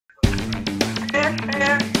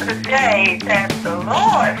the day that the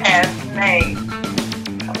Lord has made.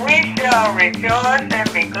 We shall rejoice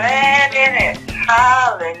and be glad in it.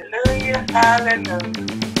 Hallelujah, hallelujah.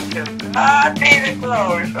 To God be the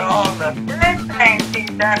glory for all the good things He's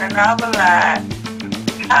done in our lives.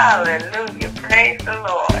 Hallelujah, praise the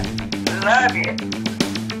Lord. Love you.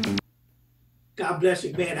 God bless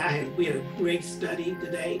you, man. We had a great study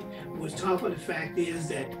today. What's talking about the fact is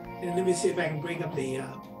that, and let me see if I can bring up the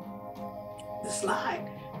slide.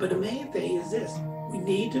 But the main thing is this: we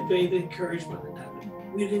need to be able to encourage one another.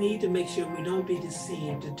 We need to make sure we don't be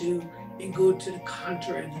deceived to do and go to the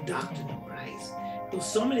contrary of the doctrine of Christ. There's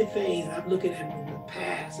so many things I'm looking at in the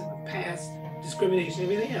past discrimination,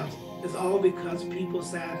 everything else. It's all because people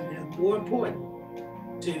decided it's more important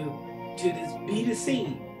to be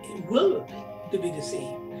deceived and willingly to be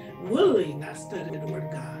deceived, willingly not study the Word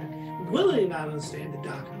of God, willingly not understand the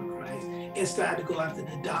doctrine of Christ, and start to go after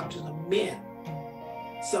the doctrine of men.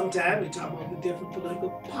 Sometimes we talk about the different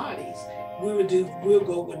political parties. We'll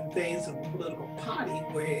go with the things of a political party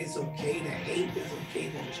where it's okay to hate, it's okay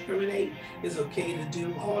to discriminate, it's okay to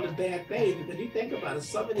do all the bad things. Because you think about it,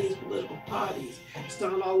 some of these political parties,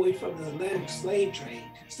 starting all the way from the Atlantic slave trade,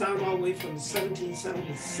 starting all the way from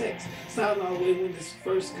 1776, starting all the way when this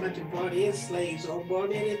first country brought in slaves or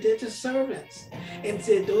brought in indentured servants, and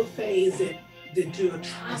said those things that do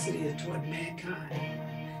atrocities toward mankind.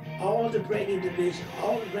 All to bring in division,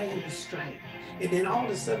 all to bring in strife. And then all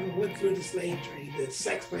of a sudden went through the slave trade, the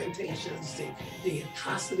sex plantations, the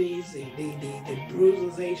atrocities, the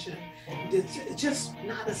brutalization. It's just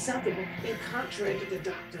not acceptable and contrary to the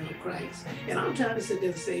doctrine of Christ. And I'm trying to sit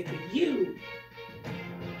there and say, for you,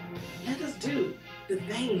 let us do the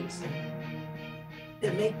things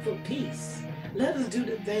that make for peace. Let us do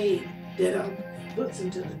the things that puts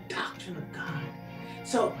into the doctrine of God.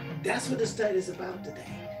 So that's what the study is about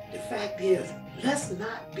today. The fact is, let's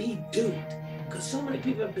not be duped, because so many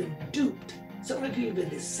people have been duped, so many people have been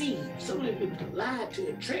deceived, so many people have been lied to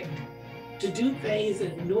and tricked to do things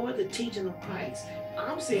and ignore the teaching of Christ.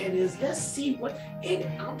 I'm saying is, let's see and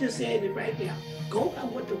I'm just saying it right now, go by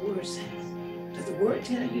what the Word says. Does the Word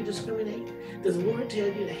tell you to discriminate? Does the Word tell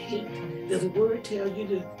you to hate? Does the Word tell you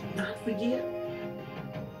to not forgive?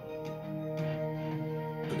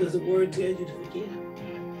 Or does the Word tell you to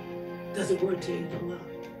forgive? Does the Word tell you to love?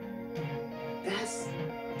 That's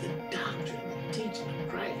the doctrine, the teaching of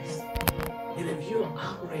Christ. And if you're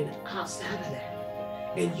operating outside of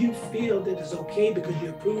that, and you feel that it's okay because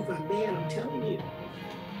you're approved by man, I'm telling you,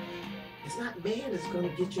 it's not man that's going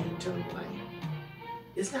to get you eternal life.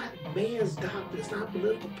 It's not man's doctrine, it's not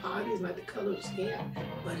political party, it's not the color of skin,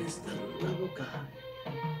 but it's the love of God.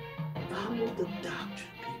 Follow the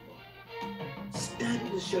doctrine, people. Study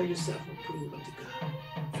to show yourself approved unto God,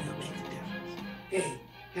 and it'll make a difference. Hey,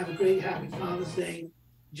 have a great, happy Father's Day.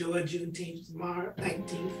 Enjoy Juneteenth tomorrow,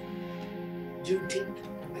 19th. Juneteenth,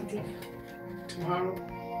 19th. Tomorrow,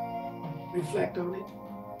 reflect on it.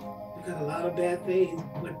 Because a lot of bad things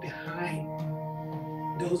went behind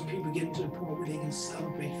those people getting to the point where they can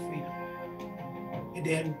celebrate freedom. And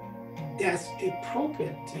then that's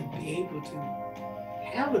appropriate to be able to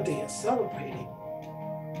have a day of celebrating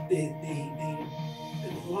the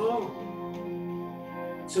wrong,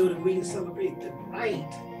 so that we can celebrate the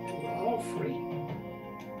right, and we're all free.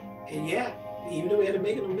 And yeah, even though we had to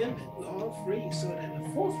make an amendment, we're all free, so that on the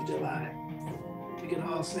 4th of July, we can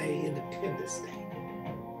all say Independence Day.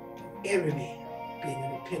 Every man being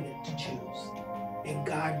independent to choose. And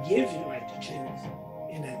God gives you the right to choose,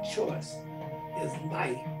 and that choice is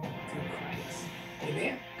life through Christ.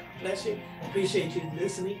 Amen. God bless you. Appreciate you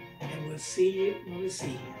listening, and we'll see you when we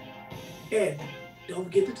see you. And don't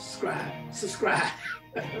forget to subscribe.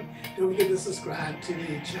 Don't forget to subscribe to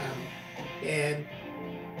the channel. And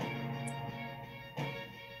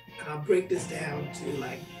I'll break this down to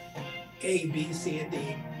like A, B, C, and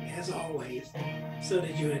D, as always, so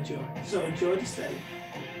that you enjoy. So enjoy the study.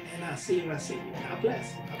 And I'll see you when I see you. God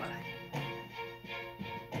bless. Bye-bye.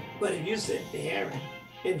 But if you sit there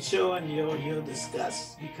and showing your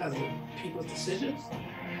disgust because of people's decisions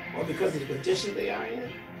or because of the condition they are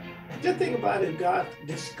in, just think about if God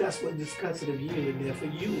was disgusted of you, and therefore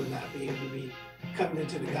you will not be able to be coming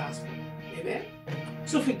into the gospel. Amen?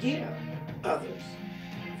 So forgive others.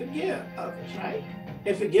 Forgive others, right?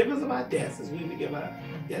 And forgive us of our debts as we forgive our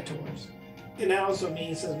debtors. And that also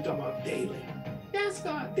means, since we're talking about daily, ask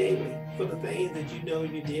God daily for the things that you know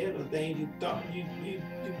you did, or things you thought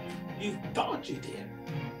you did.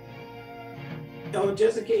 Or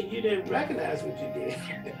just in case you didn't recognize what you did.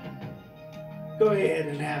 Go ahead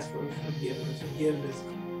and ask for forgiveness.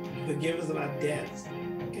 Forgive us of our debts.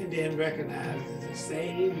 and then recognize it's the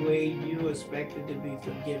same way you expected to be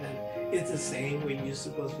forgiven. It's the same way you're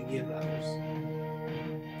supposed to forgive others.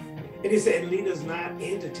 And he said, lead us not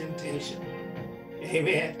into temptation.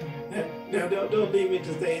 Amen. No, don't lead me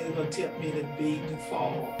to things that will tempt me to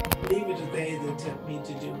fall. Lead me to things that tempt me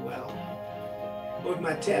to do well. But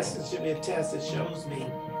my test, it should be a test that shows me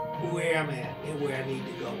where I'm at and where I need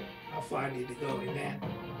to go, how far I need to go in that.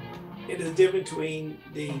 And there's a difference between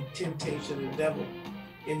the temptation of the devil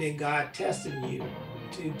and then God testing you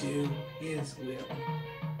to do his will.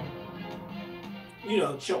 You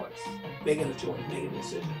know, choice, making a choice, making a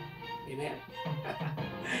decision. Amen.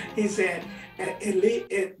 He said,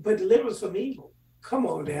 but deliver us from evil. Come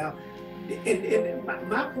on now. And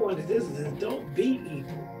my point is this, is don't be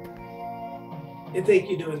evil and think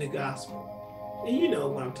you're doing the gospel. And you know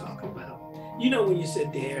what I'm talking about. You know when you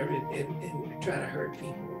sit there and try to hurt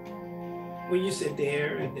people. When you sit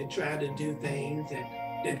there and try to do things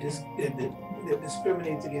that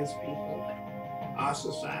discriminates against people,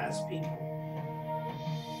 ostracize people,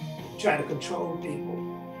 try to control people.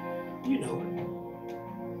 You know it.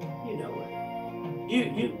 You know it.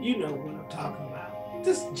 You know what I'm talking about.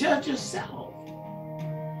 Just judge yourself.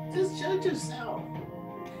 Just judge yourself.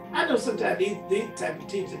 I know sometimes these type of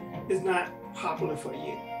teaching is not popular for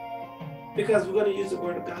you because we're going to use the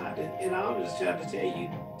word of God, and I'm just trying to tell you,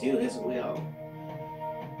 do his will.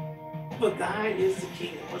 For thine is the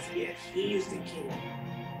kingdom. Once again, he is the king.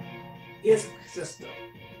 His system.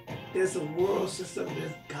 There's a world system,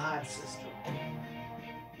 there's God's system.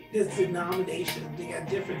 There's denominations, they got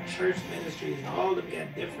different church ministries, and all of them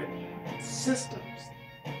got different systems.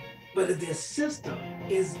 But this system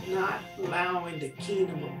is not allowing the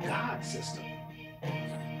kingdom of God system.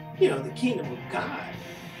 You know, the kingdom of God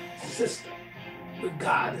system, but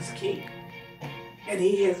God is king. And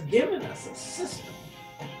he has given us a system.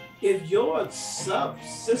 If your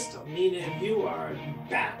subsystem, meaning if you are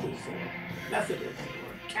Baptist or Methodist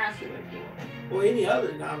or Catholic or any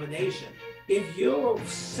other denomination, if your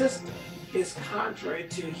system is contrary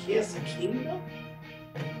to his kingdom,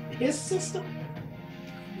 his system,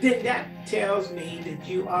 then that tells me that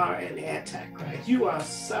you are an antichrist. You are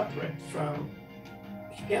separate from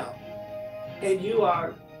him. And you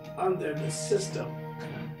are under the system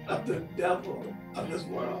of the devil of this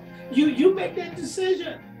world. You make that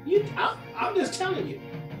decision. I'm just telling you.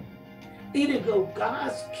 Either go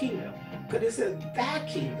God's kingdom, because it says thy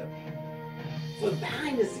kingdom, for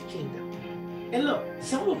thine is the kingdom. And look,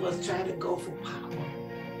 some of us try to go for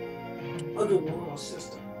power of the world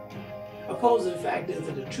system, opposed to the fact is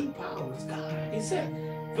that the true power is God. He said,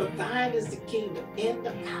 for thine is the kingdom and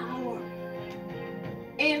the power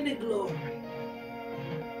and the glory.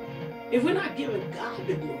 If we're not giving God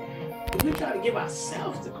the glory, if we try to give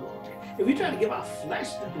ourselves the glory, if we try to give our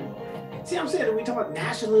flesh the glory, see what I'm saying? When we talk about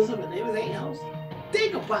nationalism and everything else,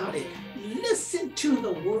 think about it. Listen to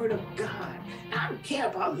the word of God. I don't care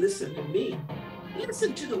about listening to me.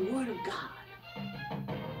 Listen to the word of God.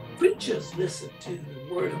 Preachers listen to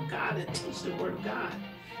the word of God and teach the word of God.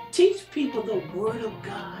 Teach people the word of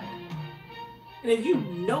God. And if you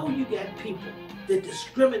know you got people that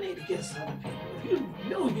discriminate against other people, if you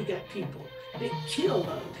know you got people that kill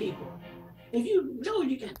other people, if you know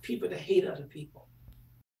you got people that hate other people,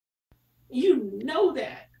 you know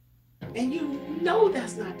that, and you know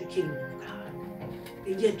that's not the kingdom of God,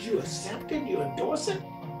 and yet you accept it, you endorse it,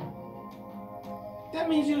 that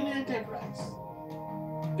means you're an antichrist,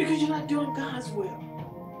 because you're not doing God's will.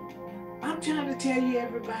 I'm trying to tell you,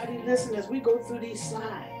 everybody, listen, as we go through these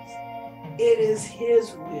slides, it is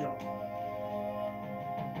his will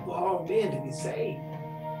for all men to be saved.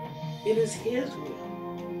 It is his will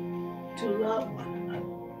to love one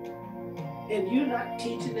another. And you're not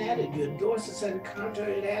teaching that, and you're endorsing something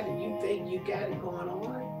contrary to that, and you think you got it going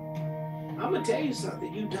on. I'm going to tell you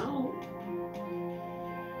something, you don't.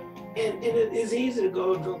 And it's easy to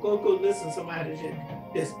go listen to somebody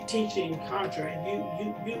that's teaching contrary.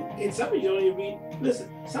 And some of you don't even read, listen,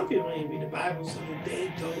 some people don't even read the Bible, so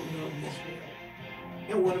they don't know his will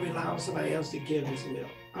and want to rely on somebody else to give his will.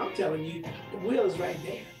 I'm telling you, the will is right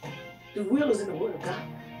there. The will is in the word of God.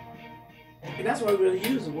 And that's why we really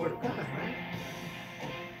use the word of God, right?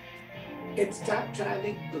 And stop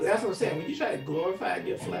trying to, that's what I'm saying, when you try to glorify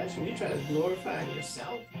your flesh, when you try to glorify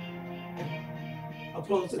yourself,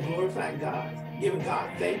 opposed to glorifying God, giving God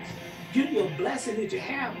thanks, your blessing that you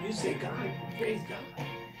have, you say, God, praise God.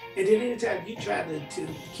 And then anytime you try to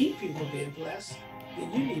keep people being blessed,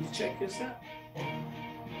 then you need to check yourself.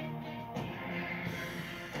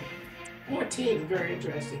 14 is very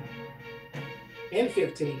interesting. And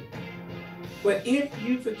 15. But if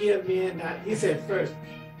you forgive men not, he said first,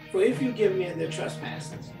 For if you give men their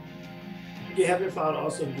trespasses, your heavenly Father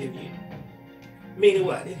also will give you. Meaning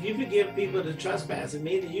what? If you forgive people the trespasses,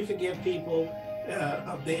 meaning you forgive people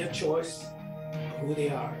of their choice of who they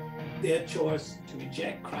are, their choice to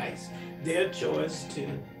reject Christ, their choice to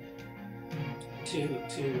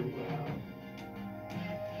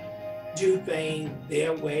do things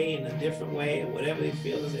their way in a different way, or whatever they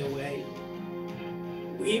feel is their way.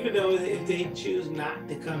 Even though if they choose not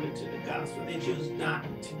to come into the gospel, they choose not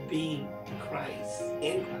to be Christ,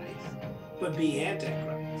 in Christ, but be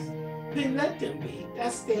Antichrist, then let them be.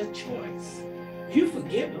 That's their choice. You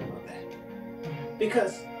forgive them of that.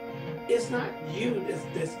 Because it's not you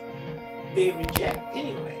that's they reject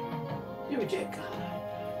anyway. They reject God.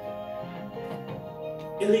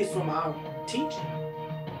 At least from our teaching.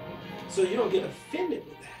 So you don't get offended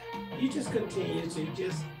with that. You just continue to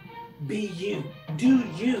just be you. Do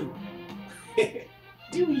you.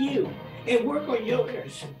 Do you. And work on your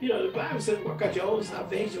areas. You know, the Bible says work out your own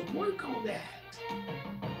salvation. Work on that.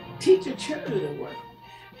 Teach your children to work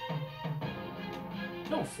on that.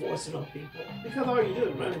 Don't force it on people. Because all you do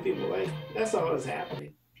is running people away. That's all that's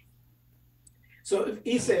happening. So if,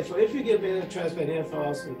 he said, for if you give men a trespass, they'll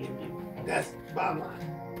also forgive you. That's bottom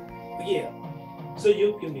line. Forgive. So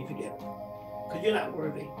you can be forgiven. Because you're not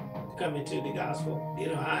worthy to come into the gospel. You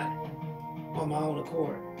know, I, on my own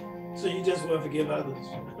accord. So you just want to forgive others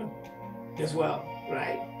as well,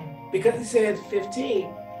 right? Because he said 15,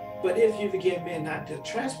 but if you forgive men not their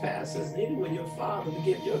trespasses, neither will your Father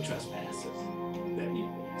forgive your trespasses.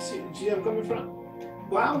 See where I'm coming from?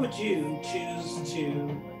 Why would you choose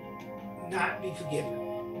to not be forgiven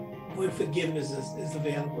when forgiveness is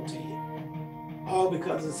available to you? All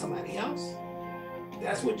because of somebody else?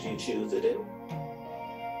 That's what you choose to do?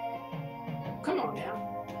 Come on now.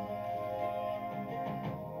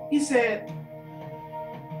 He said,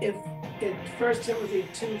 if in 1 Timothy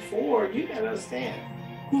 2:4, you gotta understand,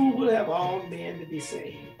 who will have all men to be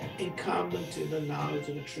saved and come into the knowledge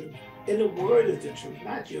of the truth? And the word is the truth,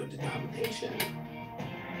 not your denomination,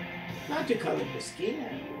 not your color of your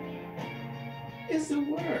skin. It's the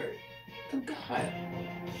word of God.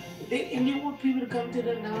 And you want people to come to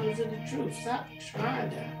the knowledge of the truth. Stop trying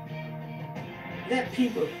to let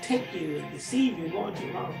people take you and deceive you going to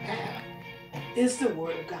the wrong path. It's the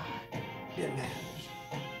word of God that matters.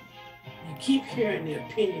 You keep hearing the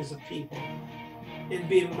opinions of people and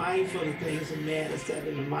being mindful of the things of man instead of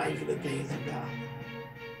being mindful of the things of God.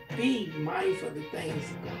 Be mindful of the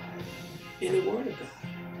things of God in the word of God.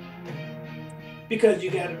 Because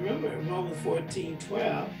you got to remember, in Romans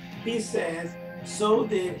 14:12, he says, so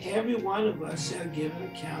then every one of us shall give an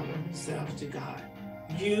account of himself to God.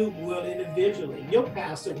 You will individually. Your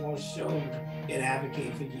pastor won't show and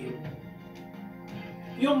advocate for you.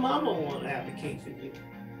 Your mama won't advocate for you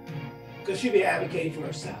because she'll be advocating for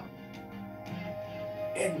herself.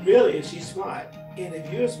 And really, if she's smart, and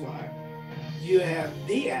if you're smart, you have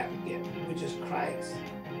the advocate, which is Christ,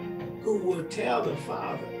 who will tell the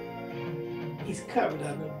Father he's covered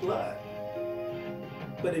under the blood.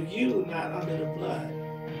 But if you're not under the blood,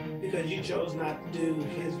 because you chose not to do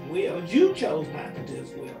his will, you chose not to do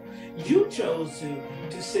his will. You chose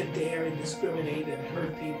to sit there and discriminate and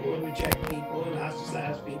hurt people and reject people and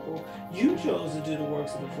ostracize people. You chose to do the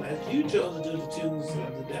works of the flesh. You chose to do the tools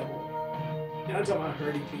of the devil. And I'm talking about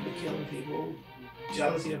hurting people, killing people,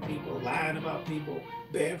 jealousy of people, lying about people,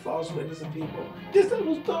 bearing false witness of people. Those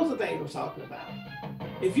are things I'm talking about.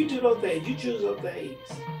 If you do those things, you choose those things,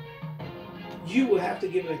 you will have to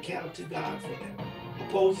give an account to God for them.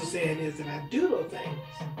 Opposed to saying is that I do those things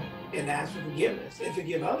and ask for forgiveness and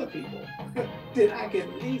forgive other people, then I can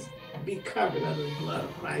at least be covered under the blood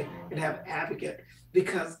of Christ and have an advocate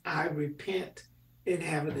because I repent and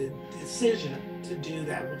have a decision to do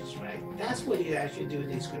that which is right. That's what he actually do in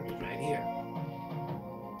these scriptures right here.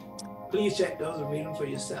 Please check those and read them for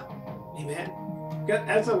yourself. Amen?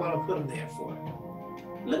 That's what I want to put them there for.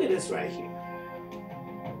 Look at this right here.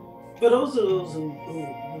 For those of those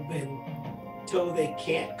who've been told they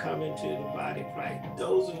can't come into the body of Christ,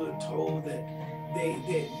 those who are told that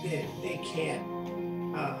they can't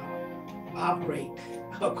operate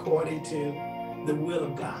according to the will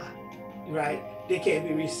of God, right? They can't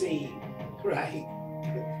be received, right?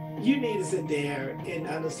 You need to sit there and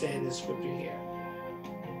understand this scripture here.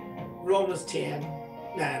 Romans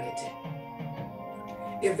 10:9 and 10.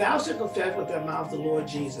 If thou shalt confess with thy mouth the Lord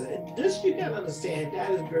Jesus, and this you got to understand,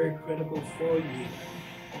 that is very critical for you.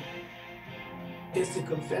 Is to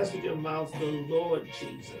confess with your mouth the Lord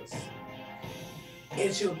Jesus,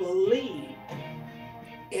 and shall believe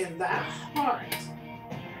in thy heart,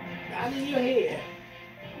 not in your head,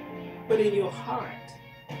 but in your heart,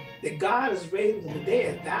 that God is raised from the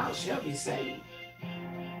dead, thou shalt be saved.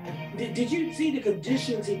 Did you see the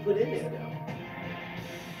conditions he put in there, though?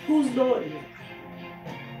 Who's Lord in your life?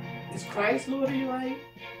 Is Christ Lord of your life?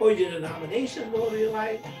 Or your denomination Lord of your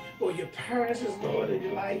life? Or your parents is Lord of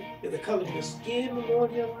your life? Is the color of your skin the Lord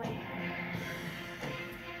of your life?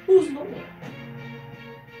 Who's Lord?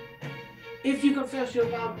 If you confess your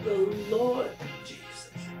mouth, the Lord Jesus,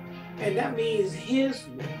 and that means his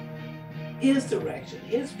will, his direction,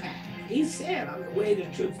 his path. He said, I'm the way, the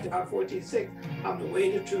truth, John 14:6, I'm the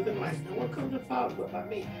way, the truth, and life. No one comes to the Father but by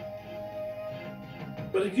me.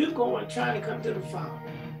 But if you're going trying to come to the Father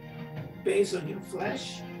based on your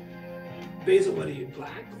flesh, based on whether you're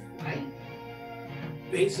black or white,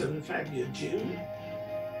 based on the fact you're a Jew,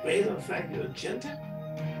 based on the fact you're a Gentile,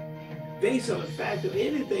 based on the fact of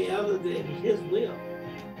anything other than his will,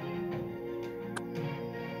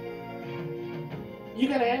 you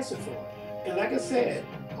got to answer for it. And like I said,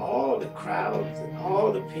 all the crowds and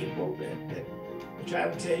all the people that try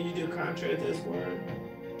to tell you to contrary to this word,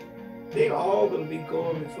 they all going to be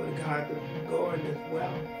going before the God to going as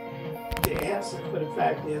well. The answer for the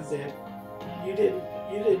fact is that you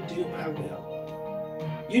didn't do my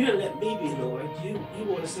will. You didn't let me be Lord. You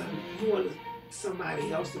wanted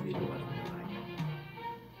somebody else to be Lord of your life.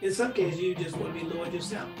 In some cases, you just want to be Lord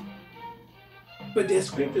yourself. But there's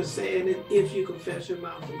scripture saying that if you confess your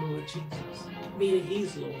mouth to Lord Jesus, meaning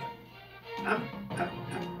he's Lord. I'm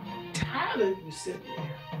tired of you sitting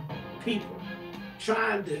there, people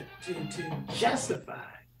trying to justify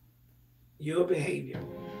your behavior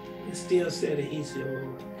and still say that he's your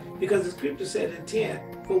Lord. Because the scripture said in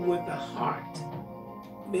 10, for with the heart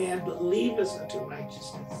man believeth unto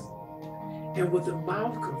righteousness, and with the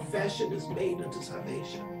mouth confession is made unto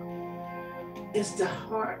salvation. It's the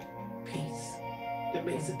heart piece that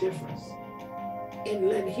makes a difference. And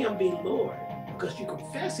letting him be Lord, because you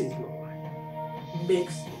confess he's Lord,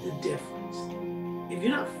 makes the difference. If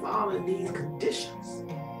you're not following these conditions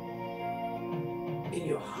in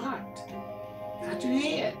your heart, not your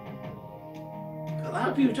head. A lot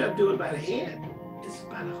of people try to do it by the head. It's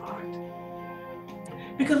by the heart.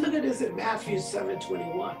 Because look at this in Matthew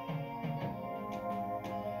 7:21.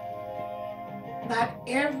 Not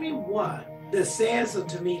everyone that says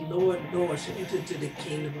unto me, Lord, Lord, shall enter into the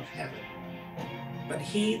kingdom of heaven, but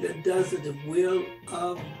he that does the will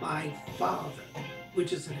of my Father,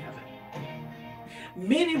 which is in heaven.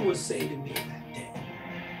 Many will say to me in that day,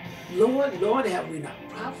 Lord, Lord, have we not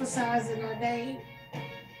prophesied in thy name?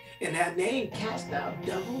 In thy name cast out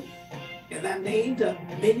devils? In thy name done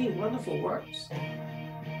many wonderful works?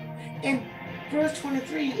 In verse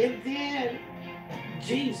 23, and then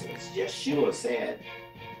Jesus, Yeshua said,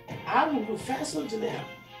 I will confess unto them,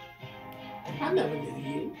 I never knew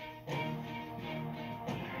you.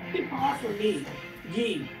 Depart from me,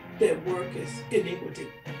 ye that worketh iniquity.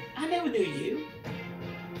 I never knew you.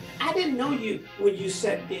 I didn't know you when you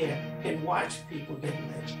sat there and watched people get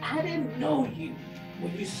lynched. I didn't know you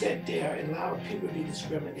when you sat there and allowed people to be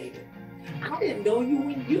discriminated. I didn't know you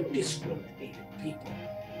when you discriminated people.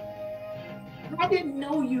 I didn't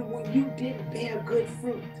know you when you didn't bear good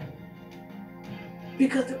fruit.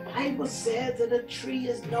 Because the Bible says that a tree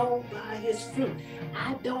is known by his fruit.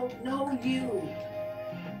 I don't know you.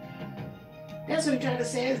 That's what he's trying to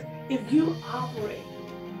say is, if you operate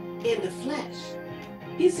in the flesh,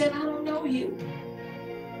 he said, I don't know you.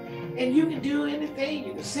 And you can do anything,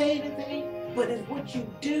 you can say anything, but it's what you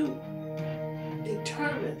do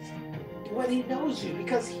determines what he knows you,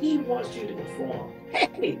 because he wants you to perform.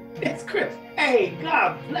 Hey, that's Chris. Hey,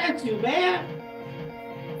 God bless you, man.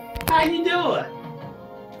 How you doing?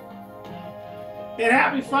 And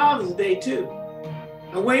happy Father's Day, too.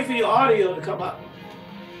 I'm waiting for your audio to come up.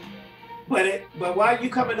 But while you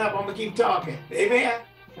coming up, I'm going to keep talking. Amen?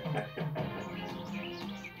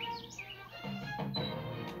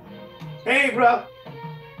 Hey, bro. All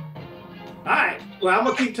right. Well, I'm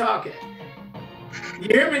going to keep talking. You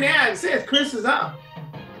hear me now? It says Chris is up.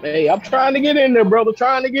 Hey, I'm trying to get in there, brother.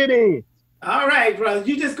 Trying to get in. All right, brother.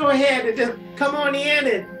 You just go ahead and just come on in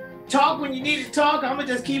and talk when you need to talk. I'm going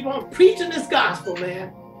to just keep on preaching this gospel,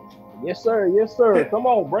 man. Yes, sir. Yes, sir. Come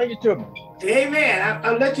on. Bring it to me. Amen.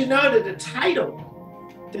 I'll let you know that the title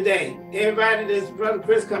today, everybody, this brother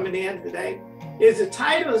Chris coming in today, is the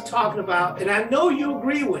title is talking about, and I know you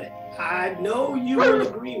agree with it. I know you will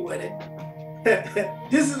agree with it.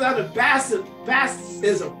 This is under baptism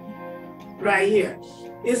right here.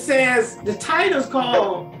 It says, the title is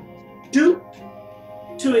called Duped,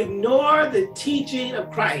 to ignore the teaching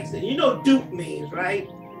of Christ. And you know dupe means, right?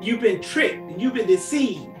 You've been tricked and you've been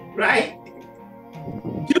deceived, right?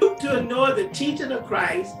 Duped to ignore the teaching of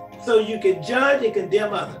Christ so you can judge and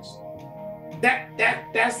condemn others.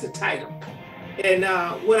 That's the title. And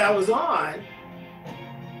what I was on,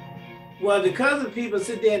 well, because of people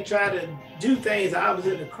sit there and try to do things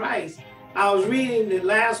opposite of Christ, I was reading the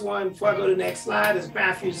last one before I go to the next slide, is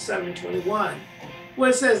Matthew 7:21,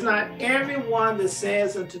 where it says, not everyone that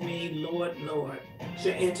says unto me, Lord, Lord,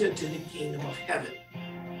 shall enter into the kingdom of heaven,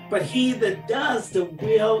 but he that does the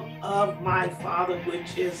will of my Father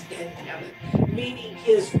which is in heaven, meaning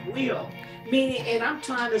his will. Meaning, and I'm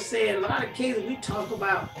trying to say, in a lot of cases, we talk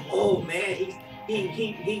about, oh man,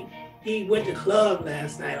 he went to club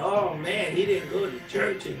last night. Oh man, he didn't go to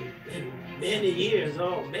church in many years.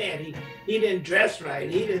 Oh man, he didn't dress right.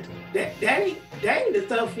 He didn't. That ain't the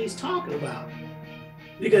stuff he's talking about.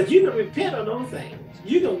 Because you can repent on those things.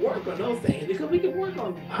 You can work on those things because we can work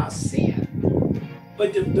on our sin.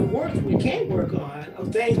 But the work we can't work on,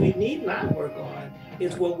 of things we need not work on,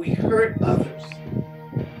 is what we hurt others.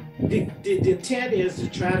 The intent is to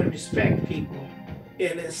try to respect people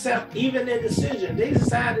and accept even their decision. They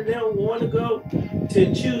decided they don't want to go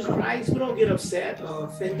to choose Christ. We don't get upset or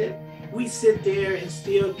offended. We sit there and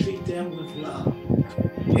still treat them with love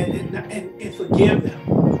and forgive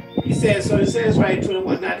them. He says, so it says right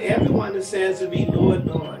 21, not everyone that says to me, Lord,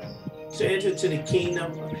 Lord, shall enter to the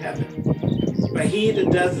kingdom of heaven, but he that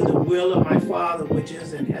does the will of my Father which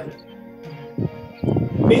is in heaven.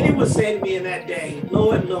 Many will say to me in that day,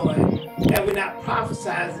 Lord, Lord, have we not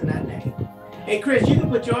prophesied in thy name? Hey, Chris, you can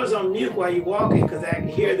put yours on mute while you're walking because I can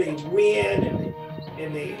hear the wind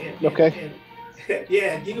Okay.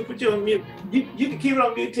 Yeah, you can put yours on mute. You can keep it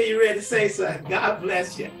on mute till you're ready to say something. God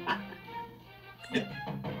bless you.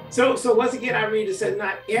 So once again, I read it says,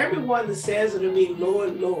 not everyone that says unto me,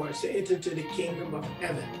 Lord, Lord, shall enter to the kingdom of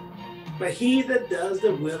heaven, but he that does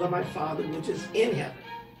the will of my Father which is in heaven.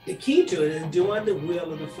 The key to it is doing the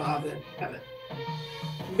will of the Father in heaven.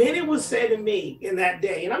 Many will say to me in that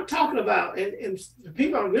day, and I'm talking about, and the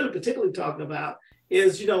people I'm really particularly talking about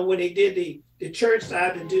is, when they did the church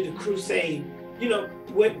started to do the crusade, when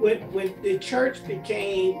the church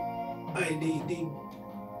became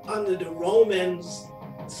under the Romans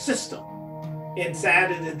system and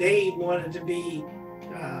decided that they wanted to be,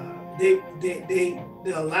 they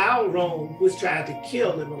allow Rome, which tried to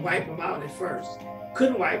kill them and wipe them out at first.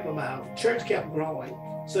 Couldn't wipe them out. The church kept growing.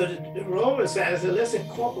 So the Romans said, let's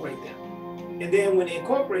incorporate them. And then when they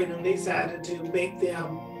incorporated them, they decided to make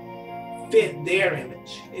them fit their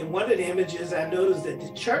image. And one of the images I noticed that the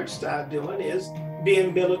church started doing is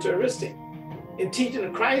being militaristic. And teaching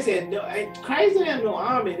that Christ didn't have no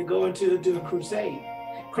army to go into do a crusade.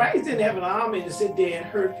 Christ didn't have an army to sit there and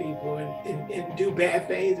hurt people and do bad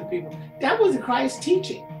things to people. That wasn't Christ's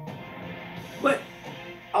teaching. But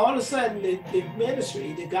all of a sudden, the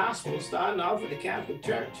ministry, the gospel, starting off with the Catholic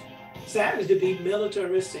Church, started to be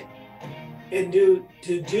militaristic and to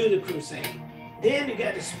do the crusade. Then you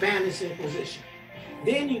got the Spanish Inquisition.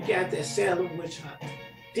 Then you got the Salem witch hunt.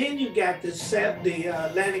 Then you got the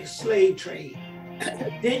Atlantic slave trade.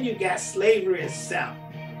 Then you got slavery itself.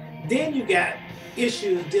 Then you got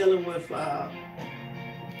issues dealing with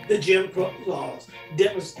the Jim Crow laws,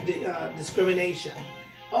 discrimination,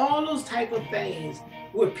 all those type of things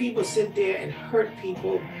where people sit there and hurt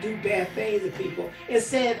people, do bad things to people, and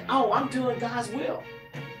said, oh, I'm doing God's will.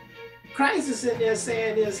 Christ is sitting there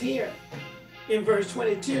saying this here in verse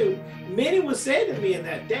 22, many will say to me in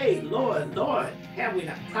that day, Lord, Lord, have we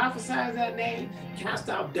not prophesied in that name, cast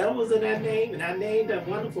out devils in that name, and I named them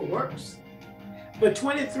wonderful works? But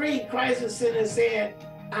 23, Christ is sitting there saying,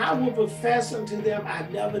 I will profess unto them, I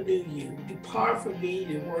never knew you. Depart from me,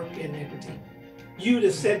 you work iniquity. You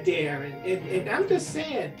to sit there, and I'm just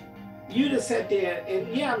saying, you to sit there,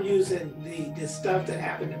 and yeah, I'm using the stuff that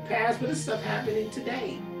happened in the past, but it's stuff happening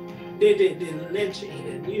today. The lynching,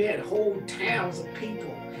 and you had whole towns of people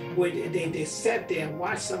where they sat there and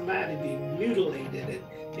watched somebody be mutilated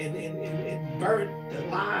and burnt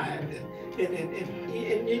alive.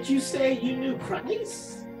 And did you say you knew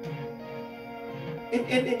Christ? And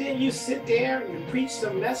then you sit there and you preach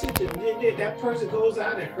some message, and then that person goes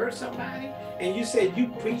out and hurts somebody, and you said you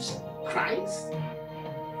preached Christ?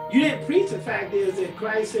 You didn't preach the fact is that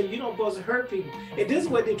Christ said you don't supposed to hurt people. And this is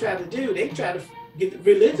what they try to do. They try to get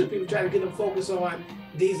religious people, try to get them focused on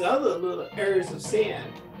these other little areas of sin,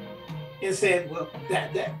 and said, well,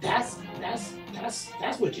 that's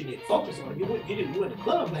what you need to focus on. You went to the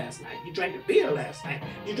club last night. You drank a beer last night.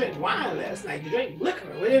 You drank wine last night. You drank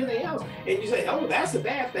liquor or anything else. And you say, oh, that's a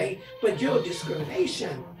bad thing. But your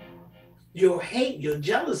discrimination, your hate, your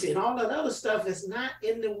jealousy, and all that other stuff is not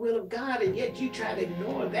in the will of God. And yet you try to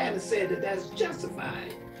ignore that and say that that's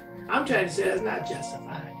justified. I'm trying to say that's not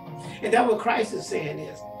justified. And that's what Christ is saying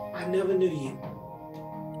is, I never knew you.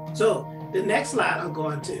 So the next slide I'm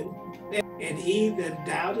going to, and he that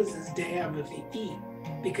doubteth is damned if he eat,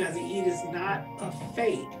 because he eateth not of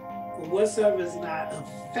faith. For whatsoever is not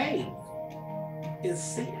of faith is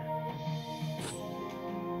sin.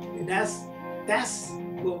 And that's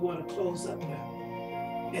what we want to close up with.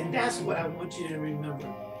 And that's what I want you to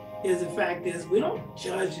remember, is the fact is we don't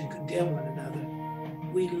judge and condemn one another.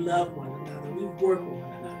 We love one another. We work with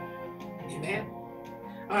one another. Amen?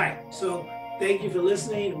 All right, so thank you for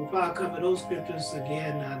listening. We'll probably cover those scriptures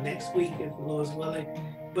again next week if the Lord's willing.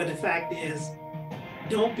 But the fact is,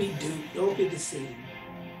 don't be duped. Don't be deceived.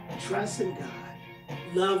 Trust in God.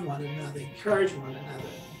 Love one another. Encourage one another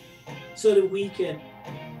so that we can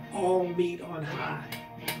all meet on high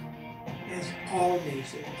as all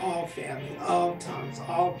nations, all families, all tongues,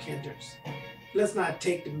 all kindreds. Let's not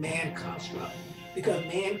take the man construct, because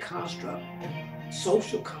man construct,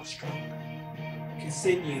 social construct, can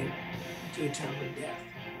send you to eternal death.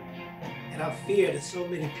 And I fear that so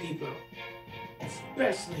many people,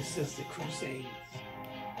 especially since the Crusades,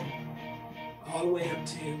 all the way up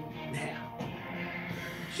to now,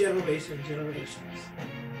 generations,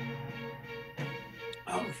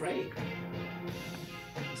 I'm afraid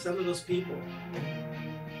some of those people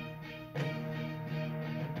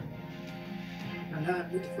are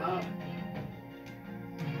not with the Father.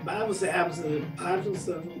 The Bible says absence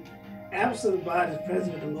of the body is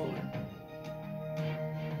present with the Lord.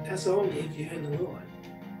 That's only if you're in the Lord.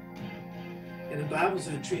 And the Bible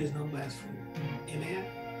says a tree is no man's fruit. Amen?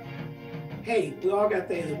 Hey, we all got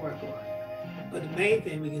things to work on. But the main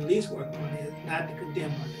thing we can at least work on is not to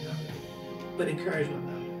condemn one another, but encourage one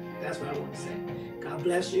another. That's what I want to say. God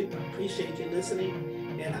bless you. I appreciate you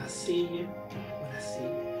listening. And I'll see you when I see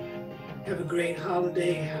you. Have a great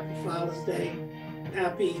holiday. Happy Father's Day.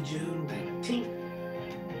 Happy June 19th.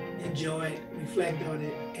 Enjoy it, reflect on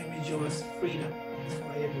it, and rejoice. Freedom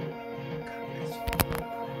for everyone. God bless you.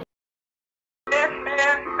 This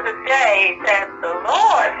is the day that the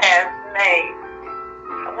Lord has made.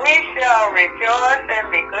 We shall rejoice and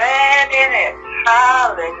be glad in it.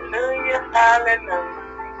 Hallelujah, hallelujah.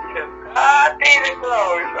 To God be the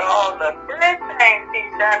glory for all the good things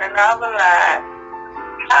He's done in our lives.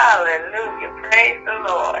 Hallelujah, praise the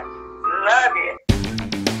Lord. Love you.